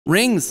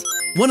Rings.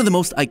 One of the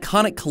most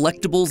iconic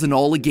collectibles in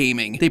all of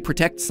gaming. They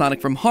protect Sonic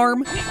from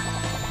harm,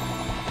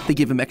 they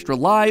give him extra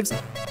lives,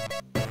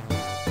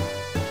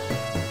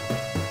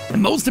 and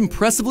most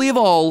impressively of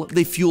all,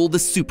 they fuel the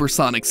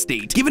supersonic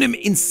state, giving him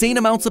insane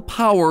amounts of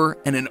power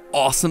and an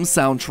awesome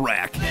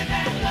soundtrack.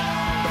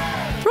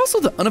 They're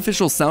also the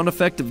unofficial sound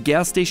effect of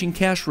gas station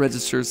cash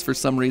registers for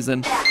some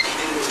reason.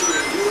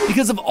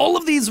 Because of all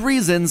of these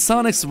reasons,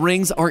 Sonic's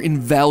rings are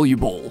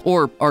invaluable.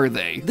 Or are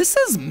they? This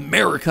is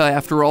America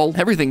after all.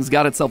 Everything's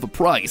got itself a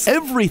price.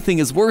 Everything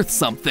is worth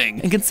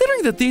something. And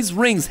considering that these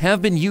rings have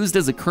been used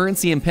as a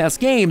currency in past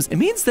games, it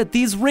means that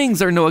these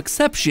rings are no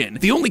exception.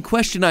 The only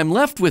question I'm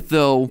left with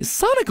though, is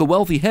Sonic a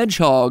wealthy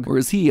hedgehog or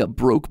is he a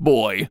broke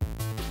boy?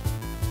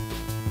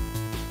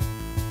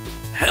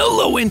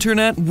 Hello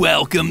Internet,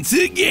 welcome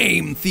to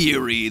Game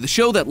Theory, the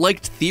show that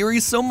liked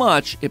theories so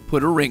much it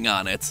put a ring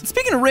on it.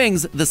 Speaking of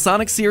rings, the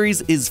Sonic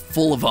series is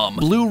full of them.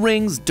 Blue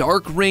rings,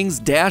 dark rings,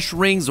 dash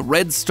rings,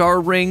 red star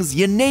rings,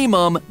 you name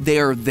them,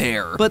 they're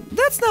there. But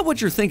that's not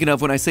what you're thinking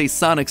of when I say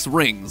Sonic's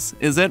rings,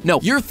 is it? No,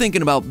 you're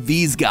thinking about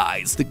these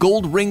guys, the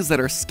gold rings that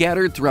are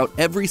scattered throughout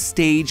every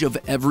stage of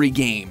every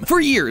game. For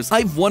years,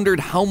 I've wondered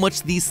how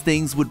much these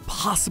things would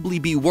possibly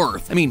be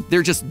worth. I mean,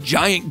 they're just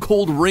giant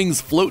gold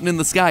rings floating in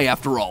the sky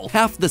after all.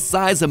 Half the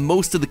size of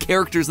most of the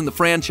characters in the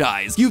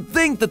franchise. You'd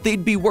think that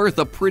they'd be worth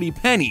a pretty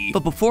penny.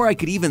 But before I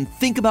could even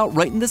think about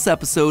writing this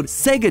episode,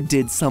 Sega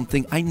did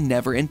something I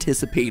never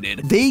anticipated.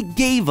 They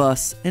gave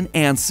us an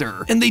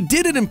answer. And they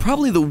did it in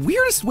probably the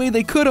weirdest way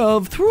they could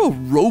have, through a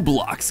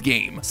Roblox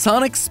game.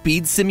 Sonic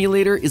Speed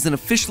Simulator is an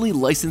officially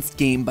licensed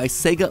game by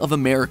Sega of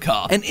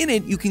America, and in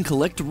it you can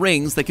collect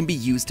rings that can be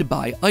used to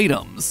buy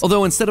items.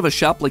 Although instead of a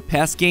shop like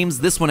past games,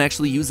 this one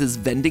actually uses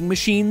vending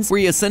machines, where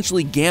you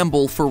essentially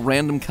gamble for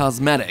random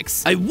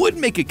cosmetics. I would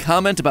make a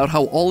comment about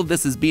how all of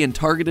this is being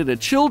targeted at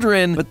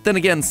children, but then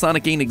again,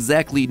 Sonic ain't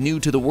exactly new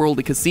to the world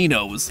of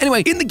casinos.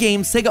 Anyway, in the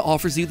game, Sega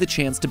offers you the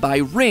chance to buy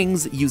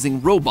rings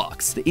using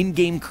Robux, the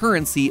in-game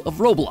currency of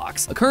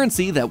Roblox, a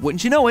currency that,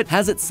 wouldn't you know it,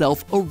 has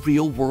itself a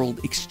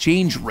real-world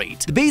exchange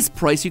rate. The base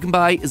price you can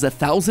buy is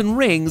 1,000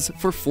 rings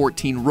for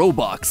 14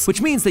 Robux,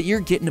 which means that you're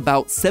getting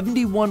about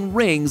 71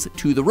 rings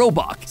to the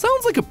Robux.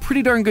 Sounds like a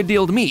pretty darn good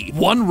deal to me.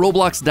 One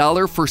Roblox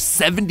dollar for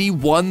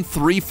 71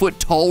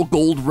 3-foot-tall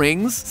gold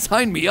rings?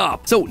 Sign me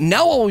up. So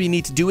now all we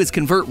need to do is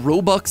convert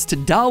Robux to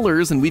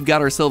dollars and we've got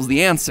ourselves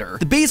the answer.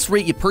 The base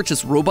rate you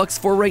purchase Robux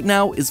for right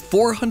now is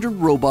 400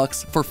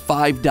 Robux for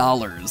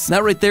 $5.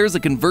 That right there is a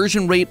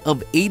conversion rate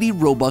of 80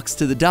 Robux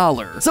to the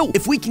dollar. So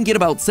if we can get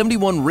about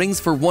 71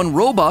 rings for 1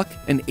 Robux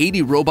and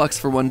 80 Robux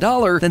for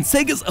 $1, then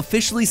Sega's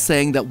officially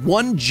saying that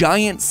one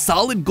giant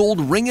solid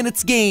gold ring in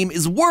its game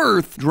is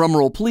worth,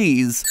 drumroll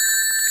please,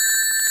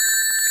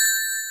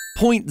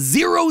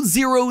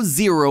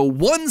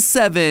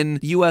 $0.00017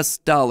 US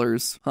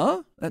dollars.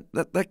 Huh?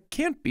 That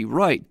can't be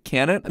right,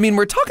 can it? I mean,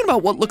 we're talking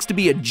about what looks to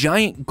be a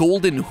giant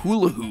golden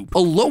hula hoop. A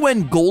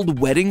low-end gold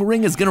wedding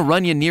ring is gonna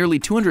run you nearly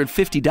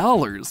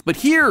 $250, but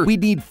here we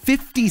need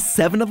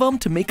 57 of them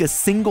to make a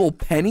single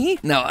penny?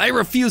 Now, I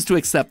refuse to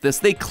accept this.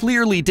 They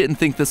clearly didn't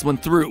think this one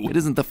through. It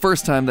isn't the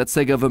first time that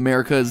Sega of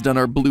America has done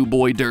our blue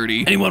boy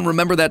dirty. Anyone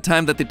remember that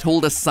time that they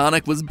told us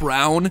Sonic was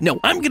brown? No,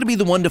 I'm gonna be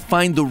the one to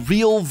find the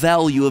real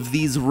value of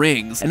these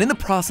rings, and in the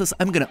process,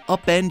 I'm gonna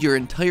upend your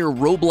entire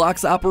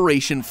Roblox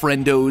operation,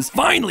 friendos.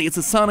 Finally, it's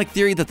a Sonic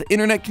theory that the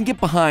internet can get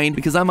behind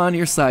because I'm on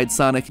your side,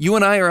 Sonic. You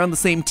and I are on the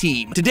same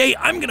team. Today,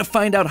 I'm gonna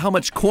find out how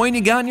much coin you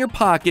got in your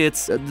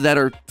pockets that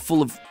are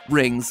full of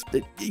rings.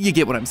 You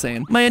get what I'm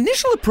saying. My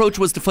initial approach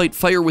was to fight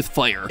fire with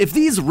fire. If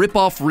these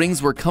rip-off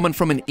rings were coming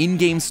from an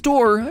in-game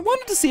store, I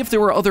wanted to see if there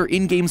were other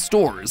in-game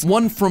stores,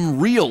 one from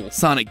real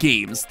Sonic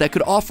games that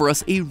could offer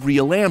us a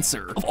real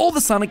answer. Of all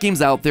the Sonic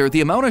games out there,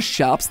 the amount of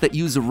shops that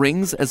use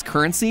rings as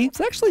currency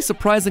is actually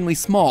surprisingly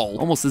small,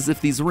 almost as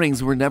if these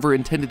rings were never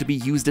intended to be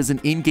used as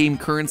an in-game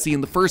currency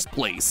in the first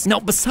place. Now,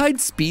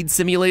 besides Speed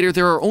Simulator,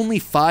 there are only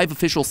 5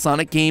 official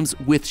Sonic games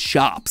with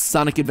shops: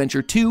 Sonic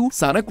Adventure 2,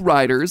 Sonic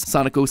Riders,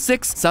 Sonic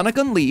 06, Sonic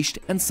Unleashed,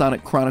 and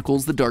Sonic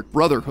Chronicles: The Dark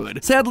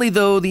Brotherhood. Sadly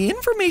though, the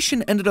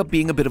information ended up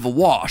being a bit of a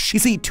wash. You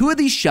see, 2 of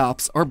these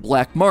shops are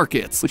black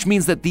markets, which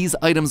means that these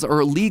items are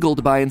illegal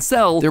to buy and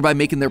sell, thereby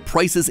making their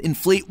prices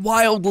inflate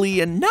wildly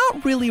and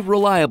not really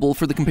reliable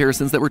for the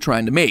comparisons that we're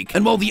trying to make.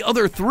 And while the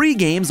other 3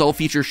 games all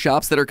feature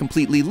shops that are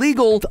completely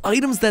legal, the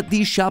items that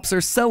these shops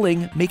are selling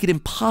make it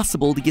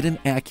impossible to get an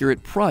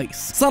accurate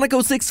price. Sonic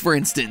 06, for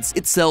instance,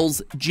 it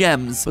sells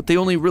gems, but they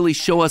only really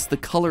show us the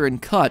color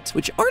and cut,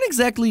 which aren't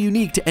exactly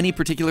unique to any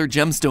particular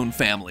gemstone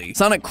family.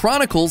 Sonic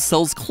Chronicles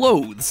sells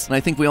clothes, and I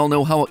think we all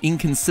know how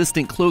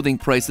inconsistent clothing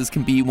prices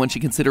can be once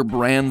you consider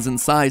brands and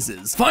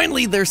sizes.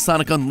 Finally, there's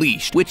Sonic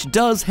Unleashed, which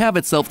does have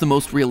itself the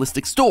most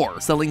realistic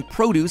store, selling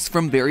produce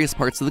from various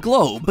parts of the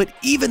globe. But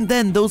even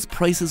then, those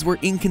prices were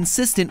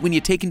inconsistent when you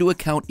take into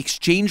account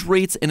exchange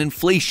rates and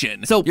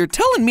inflation. So you're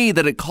telling me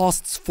that it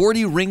costs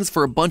 40 rings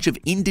for a bunch of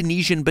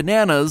Indonesian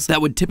bananas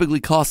that would typically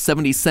cost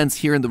 70 cents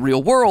here in the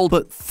real world,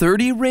 but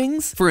 30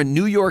 rings for a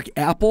New York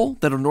apple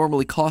that'll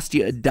normally cost you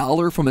you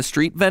 $1 from a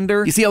street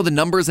vendor. You see how the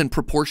numbers and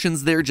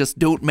proportions there just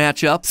don't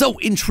match up? So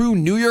in true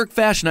New York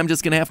fashion, I'm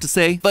just gonna have to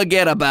say,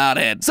 forget about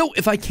it. So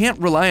if I can't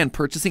rely on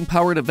purchasing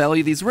power to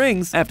value these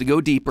rings, I have to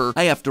go deeper.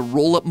 I have to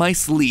roll up my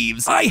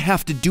sleeves. I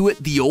have to do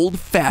it the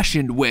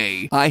old-fashioned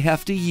way. I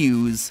have to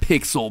use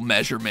pixel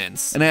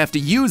measurements. And I have to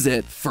use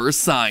it for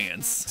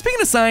science.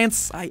 Speaking of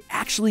science, I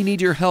actually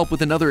need your help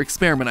with another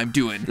experiment I'm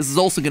doing. This is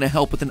also gonna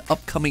help with an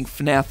upcoming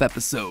FNAF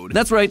episode.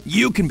 That's right,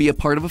 you can be a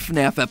part of a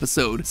FNAF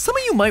episode. Some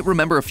of you might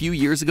remember a few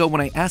years ago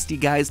when I asked you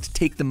guys to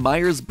take the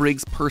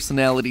Myers-Briggs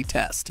personality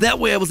test. That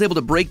way I was able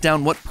to break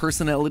down what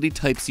personality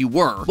types you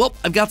were. Well,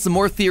 I've got some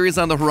more theories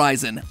on the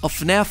horizon. A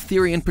FNAF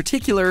theory in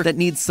particular that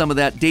needs some of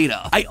that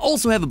data. I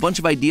also have a bunch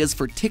of ideas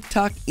for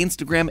TikTok,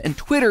 Instagram, and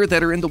Twitter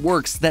that are in the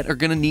works that are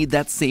gonna need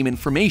that same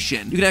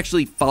information. You can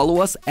actually follow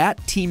us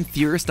at Team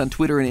Theorist on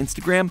Twitter and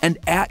Instagram, and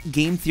at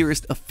Game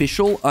Theorist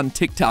Official on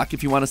TikTok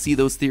if you want to see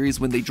those theories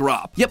when they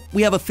drop. Yep,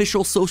 we have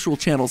official social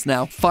channels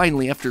now,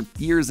 finally, after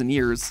years and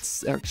years.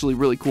 It's actually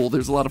really cool.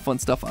 There's a lot of fun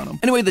stuff on them.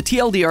 Anyway, the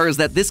TLDR is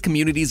that this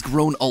community's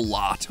grown a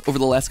lot over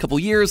the last couple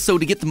years, so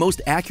to get the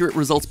most accurate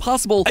results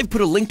possible, I've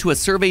put a link to a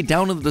survey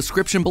down in the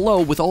description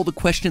below with all the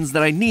questions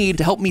that I need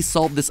to help me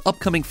solve this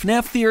upcoming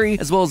FNAF theory,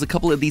 as well as a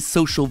couple of these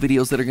social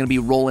videos that are going to be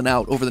rolling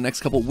out over the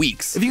next couple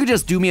weeks. If you could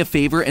just do me a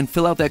favor and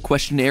fill out that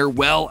questionnaire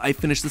while I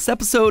finish this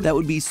episode, that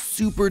would be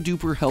super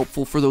duper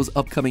helpful for those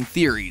upcoming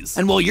theories.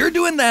 And while you're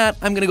doing that,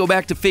 I'm gonna go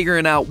back to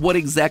figuring out what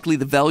exactly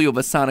the value of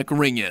a sonic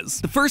ring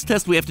is. The first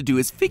test we have to do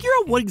is figure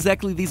out what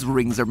exactly these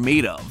rings are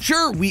made of.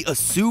 Sure, we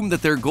assume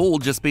that they're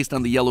gold just based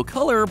on the yellow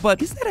color,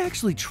 but is that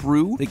actually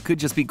true? They could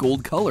just be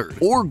gold colored,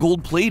 or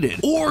gold plated,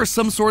 or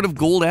some sort of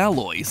gold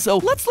alloy. So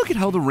let's look at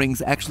how the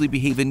rings actually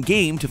behave in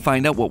game to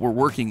find out what we're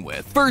working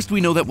with. First,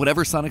 we know that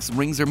whatever Sonic's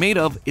rings are made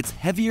of, it's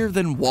heavier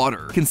than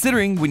water.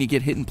 Considering when you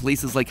get hit in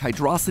places like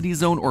Hydrocity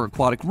Zone or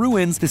Aquatic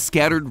Ruins, the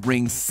scattered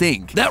rings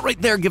sink. That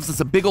right there gives us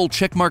a big old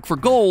check mark for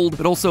gold,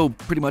 but also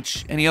pretty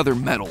much any other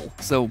metal,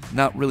 so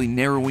not really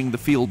narrowing the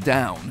field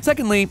down.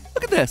 Secondly,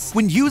 look at this.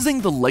 When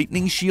using the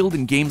lightning shield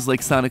in games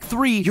like Sonic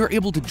 3, you're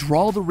able to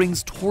draw the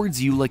rings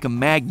towards you like a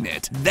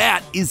magnet.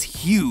 That is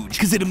huge,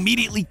 because it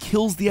immediately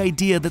kills the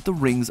idea that the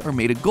rings are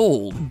made of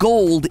gold.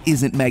 Gold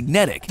isn't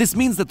magnetic. This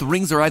means that the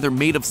rings are either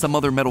made of some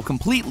other metal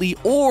completely,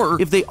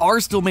 or if they are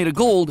still made of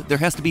gold, there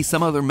has to be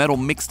some other metal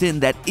mixed in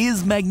that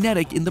is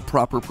magnetic in the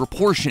proper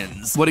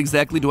proportions. What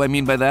exactly do I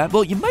mean by that?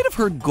 Well, you might have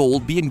heard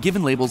gold being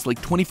given labels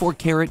like 24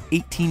 karat,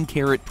 18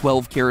 karat,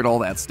 12 karat, all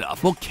that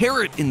stuff. Well,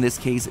 carat in this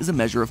case is a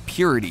measure of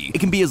purity. It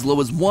can be as low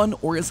as 1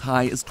 or as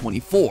high as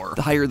 24.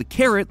 The higher the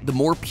carat, the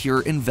more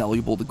pure and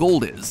valuable the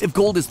gold is. If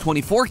gold is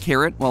 24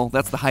 karat, well,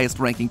 that's the highest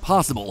ranking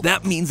possible.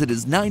 That means it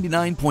is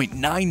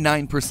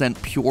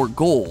 99.99% pure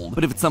gold.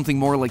 But if it's something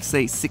more like,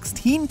 say,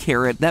 16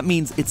 karat, that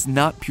means it's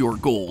not pure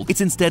gold.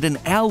 It's instead an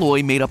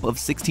alloy made up of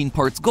 16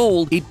 parts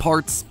gold, 8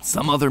 parts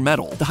some other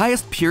metal. The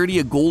highest purity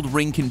a gold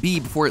ring can be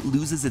before it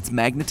loses its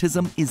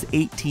magnetism is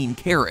 18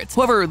 carats.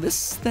 However,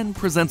 this then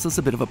presents us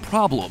a bit of a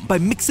problem. By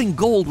mixing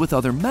gold with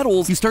other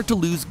metals, you start to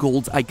lose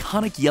gold's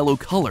iconic yellow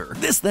color.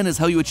 This then is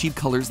how you achieve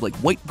colors like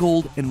white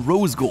gold and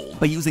rose gold,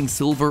 by using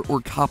silver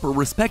or copper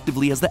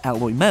respectively as the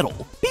alloy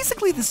metal.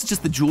 Basically, this is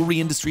just the jewelry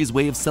industry's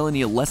way of selling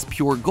you less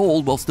pure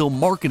gold while still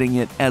marketing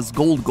it as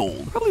gold.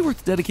 Probably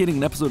worth dedicating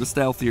an episode of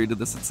Style Theory to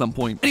this at some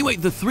point. Anyway,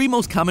 the three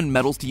most common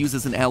metals to use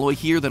as an alloy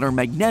here that are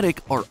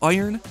magnetic are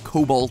iron,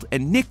 cobalt,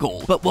 and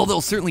nickel. But while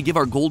they'll certainly give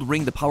our gold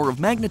ring the power of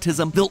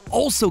magnetism, they'll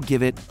also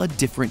give it a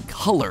different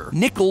color.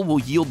 Nickel will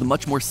yield the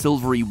much more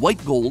silvery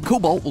white gold,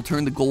 cobalt will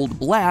turn the gold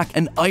black,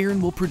 and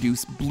iron will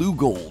produce blue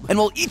gold. And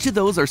while each of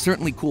those are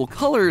certainly cool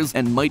colors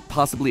and might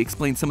possibly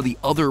explain some of the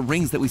other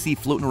rings that we see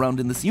floating around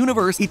in this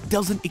universe, it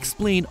doesn't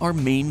explain our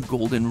main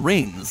golden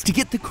rings. To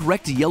get the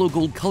correct yellow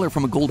gold color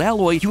from a gold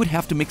alloy, you would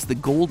have to mix the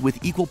gold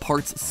with equal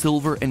parts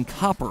silver and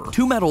copper,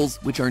 two metals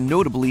which are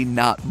notably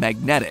not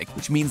magnetic,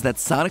 which means that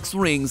Sonic's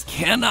rings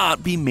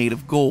cannot be made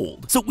of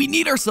gold. So we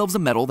need ourselves a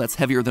metal that's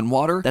heavier than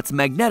water, that's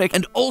magnetic,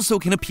 and also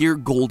can appear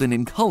golden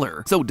in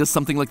color. So does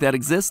something like that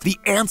exist? The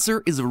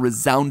answer is a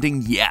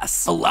resounding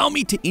yes. Allow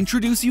me to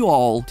introduce you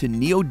all to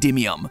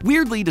neodymium.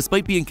 Weirdly,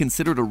 despite being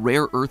considered a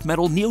rare earth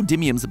metal,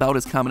 neodymium's about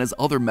as common as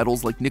other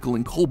metals like nickel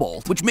and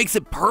cobalt, which makes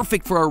it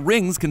perfect for our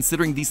rings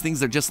considering these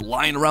things are just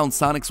lying around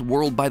Sonic's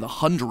world by the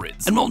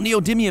hundreds. And while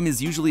neodymium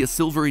is usually a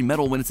silvery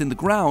metal when it's in the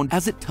ground,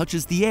 as it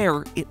touches the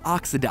air, it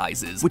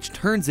oxidizes, which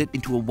turns it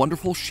into a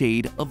wonderful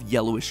shade of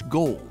yellowish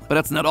gold. But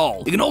that's not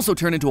all. It can also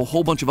turn into a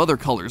whole bunch of other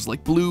colors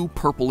like blue,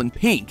 purple, and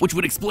pink, which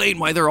would explain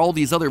why there are all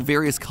these other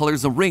various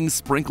colors of rings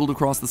sprinkled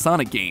across the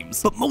Sonic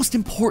games. But most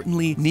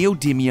importantly,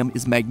 neodymium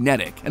is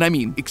magnetic, and I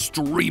mean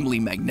extremely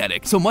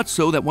magnetic, so much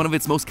so that one of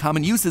its most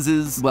common uses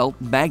is, well,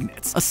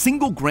 magnets. A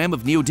single gram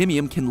of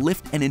neodymium can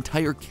lift an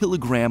entire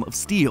kilogram of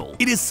steel.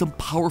 It is some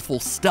powerful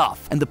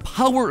stuff, and the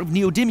power of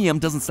neodymium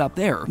doesn't stop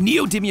there.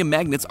 Neodymium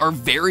magnets are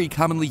very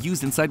commonly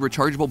used inside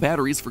rechargeable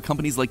batteries for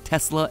companies like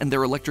Tesla and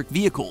their electric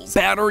vehicles.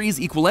 Batteries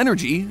equal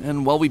energy,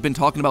 and while we've been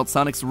talking about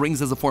Sonic's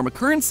rings as a form of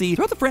currency,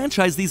 throughout the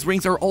franchise these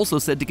rings are also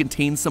said to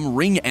contain some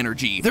ring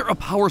energy. They're a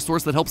power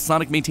source that helps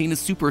Sonic maintain his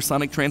super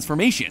supersonic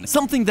transformation,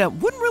 something that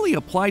wouldn't really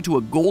apply to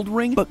a gold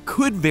ring, but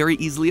could very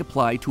easily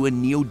apply to a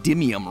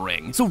neodymium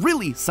ring. So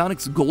really,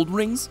 Sonic's gold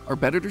rings are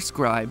better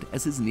described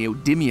as his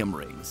neodymium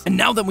rings. And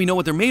now that we know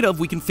what they're made of,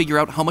 we can figure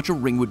out how much a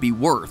ring would be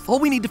worth. All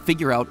we need to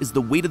figure out is the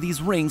weight of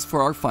these rings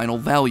for our final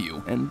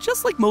value. And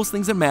just like most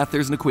things in math,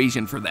 there's an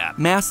equation for that.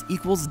 Mass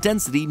equals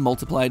density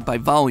multiplied by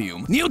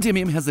volume.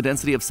 Neodymium has a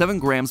density of 7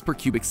 grams per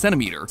cubic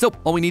centimeter. So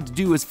all we need to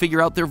do is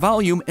figure out their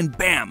volume, and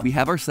bam, we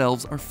have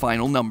ourselves our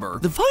final number.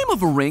 The volume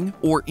of a ring,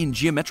 or in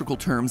geometrical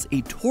terms,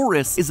 a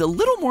torus, is a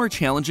little more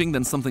challenging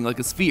than something like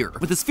a sphere.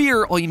 With a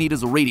sphere, all you need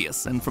is a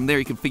radius, and from there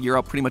you can figure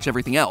out pretty much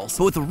everything else.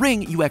 But with a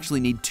ring, you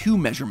actually need 2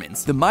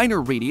 measurements. The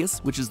minor radius,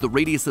 which is the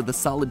radius of the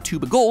solid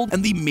tube of gold,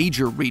 and the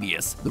major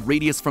radius, the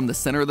radius from the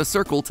center of the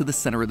circle to the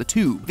center of the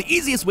tube. The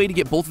easiest way to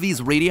get both of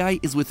these radii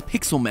is with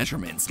pixel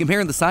measurements,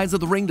 comparing the size of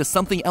the ring to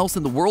something else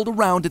in the world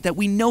around it that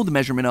we know the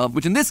measurement of,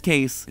 which in this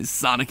case is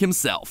Sonic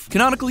himself.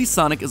 Canonically,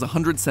 Sonic is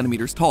 100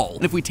 centimeters tall,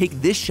 and if we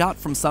take this shot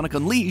from Sonic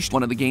Unleashed,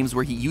 one of the games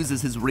where he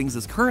uses his rings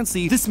as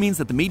currency, this means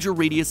that the major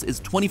radius is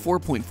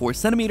 24.4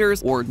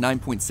 centimeters, or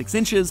 9.6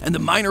 inches, and the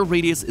minor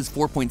radius is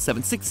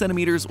 4.76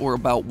 centimeters, or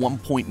about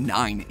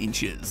 1.9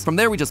 inches. From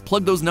there, we just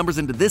plug those numbers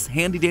into this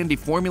handy-dandy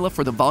formula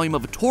for the volume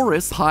of a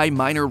torus, pi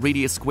minor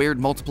radius squared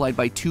multiplied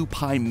by 2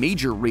 pi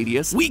major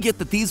radius. We get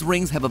that these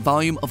rings have a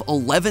volume of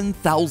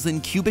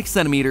 11,000 cubic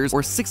centimeters,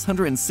 or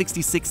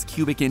 666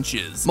 cubic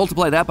inches.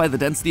 Multiply that by the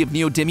density of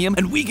neodymium,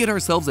 and we get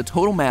ourselves a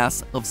total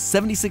mass of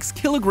 76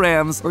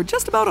 kilograms, or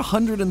just about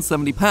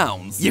 170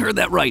 pounds. You heard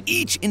that right.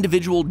 Each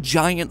individual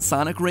giant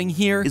Sonic ring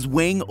here is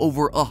weighing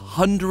over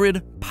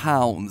 100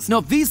 pounds. Now,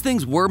 if these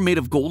things were made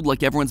of gold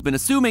like everyone's been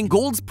assuming,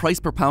 gold's price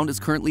per pound is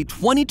currently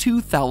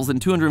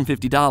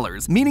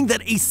 $22,250, meaning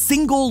that a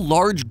single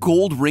large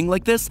gold ring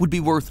like this would be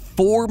worth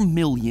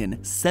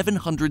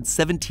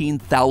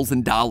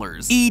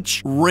 $4,717,000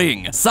 each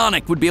ring.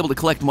 Sonic would be able to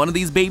collect one of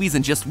these babies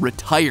and just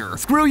retire.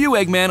 Screw you,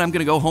 Eggman, I'm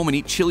gonna go home and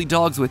eat chili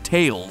dogs with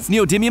tails.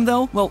 Neodymium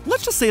though? Well,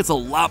 let's just say it's a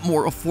lot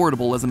more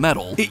affordable as a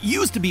metal. It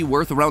used to be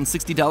worth around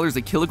 $60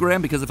 a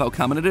kilogram because of how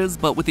common it is,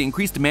 but with the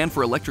increased demand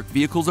for electric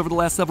vehicles over the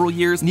last several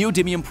years,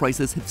 neodymium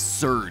prices have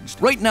surged.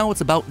 Right now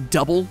it's about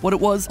double what it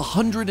was,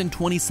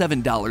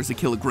 $127 a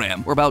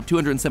kilogram, or about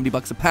 270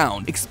 bucks a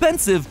pound.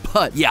 Expensive,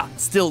 but yeah,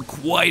 still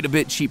quite a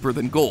bit cheaper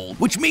than gold,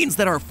 which means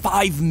that our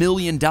 $5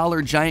 million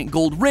giant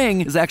gold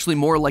ring is actually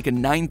more like a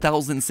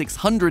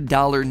 $9,600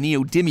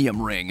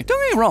 neodymium ring.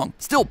 Don't get me wrong,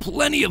 still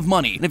plenty of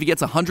money, and if he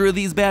gets 100 of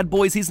these bad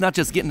boys, he's not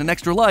just getting an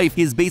extra life,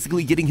 he's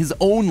basically getting his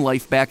own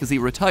life back as he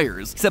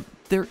retires. Except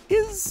there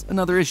is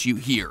another issue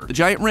here. The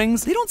giant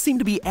rings, they don't seem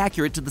to be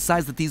accurate to the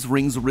size that these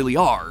rings really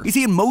are. You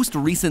see, in most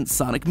recent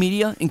Sonic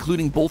media,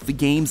 including both the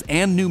games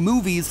and new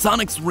movies,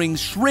 Sonic's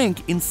rings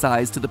shrink in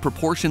size to the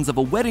proportions of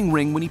a wedding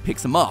ring when he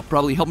picks them up.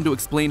 Probably help him to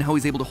explain how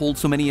he's able to hold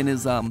so many in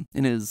his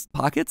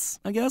pockets,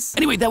 I guess?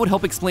 Anyway, that would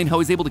help explain how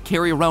he's able to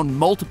carry around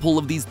multiple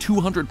of these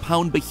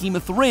 200-pound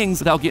behemoth rings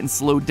without getting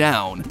slowed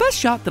down. The best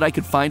shot that I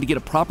could find to get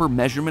a proper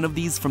measurement of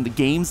these from the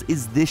games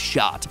is this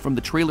shot from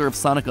the trailer of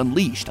Sonic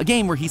Unleashed, a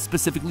game where he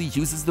specifically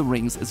uses the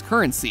rings as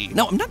currency.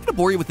 Now, I'm not going to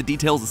bore you with the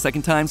details a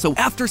second time, so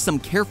after some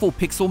careful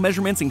pixel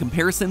measurements and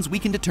comparisons, we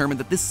can determine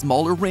that this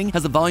smaller ring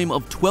has a volume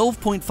of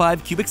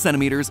 12.5 cubic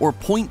centimeters, or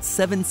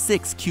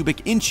 0.76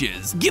 cubic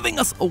inches, giving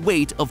us a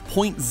weight of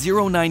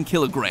 0.09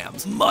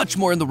 kilograms, much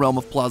more in the realm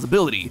of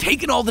plausibility.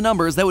 Taking all the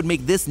numbers, that would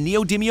make this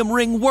neodymium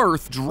ring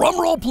worth,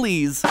 drumroll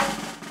please,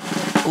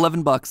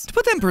 $11. To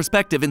put that in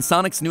perspective, in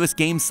Sonic's newest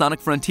game, Sonic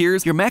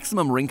Frontiers, your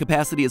maximum ring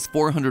capacity is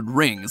 400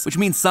 rings, which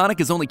means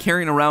Sonic is only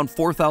carrying around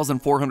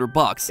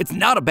 $4,400. It's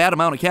not a bad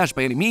amount of cash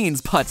by any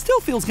means, but still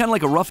feels kind of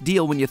like a rough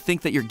deal when you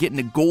think that you're getting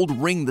a gold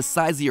ring the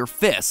size of your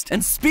fist.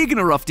 And speaking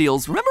of rough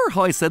deals, remember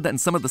how I said that in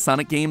some of the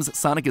Sonic games,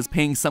 Sonic is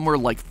paying somewhere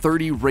like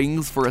 30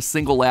 rings for a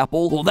single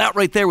apple? Well, that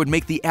right there would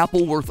make the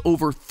apple worth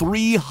over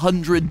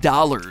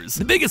 $300.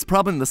 The biggest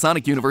problem in the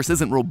Sonic universe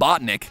isn't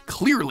Robotnik.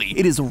 Clearly,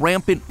 it is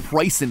rampant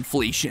price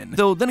inflation.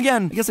 Though then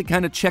again, I guess it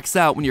kind of checks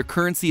out when your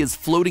currency is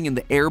floating in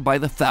the air by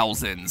the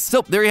thousands.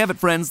 So there you have it,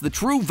 friends. The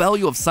true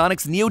value of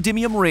Sonic's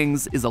neodymium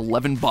rings is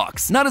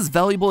 $11. Not as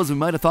valuable as we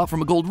might have thought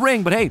from a gold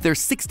ring, but hey, they're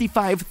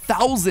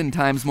 65,000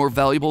 times more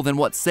valuable than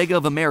what Sega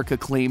of America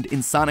claimed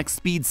in Sonic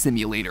Speed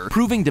Simulator.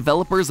 Proving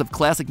developers of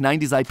classic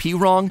 90s IP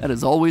wrong, that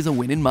is always a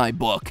win in my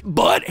book.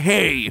 But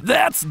hey,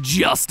 that's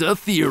just a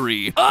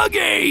theory. A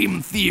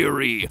game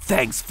theory.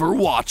 Thanks for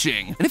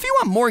watching. And if you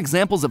want more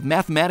examples of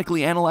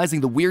mathematically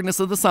analyzing the weirdness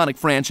of the Sonic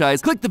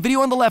franchise, click the video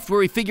on the left where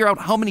we figure out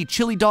how many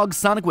chili dogs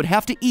Sonic would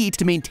have to eat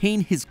to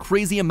maintain his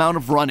crazy amount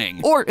of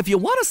running. Or if you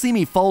want to see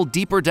me fall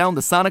deeper down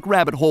the Sonic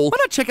rabbit hole, why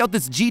not check out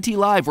this GT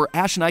Live where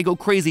Ash and I go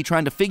crazy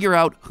trying to figure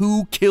out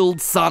who killed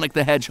Sonic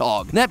the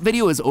Hedgehog. That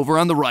video is over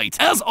on the right.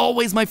 As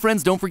always, my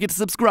friends, don't forget to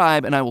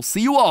subscribe, and I will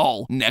see you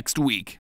all next week.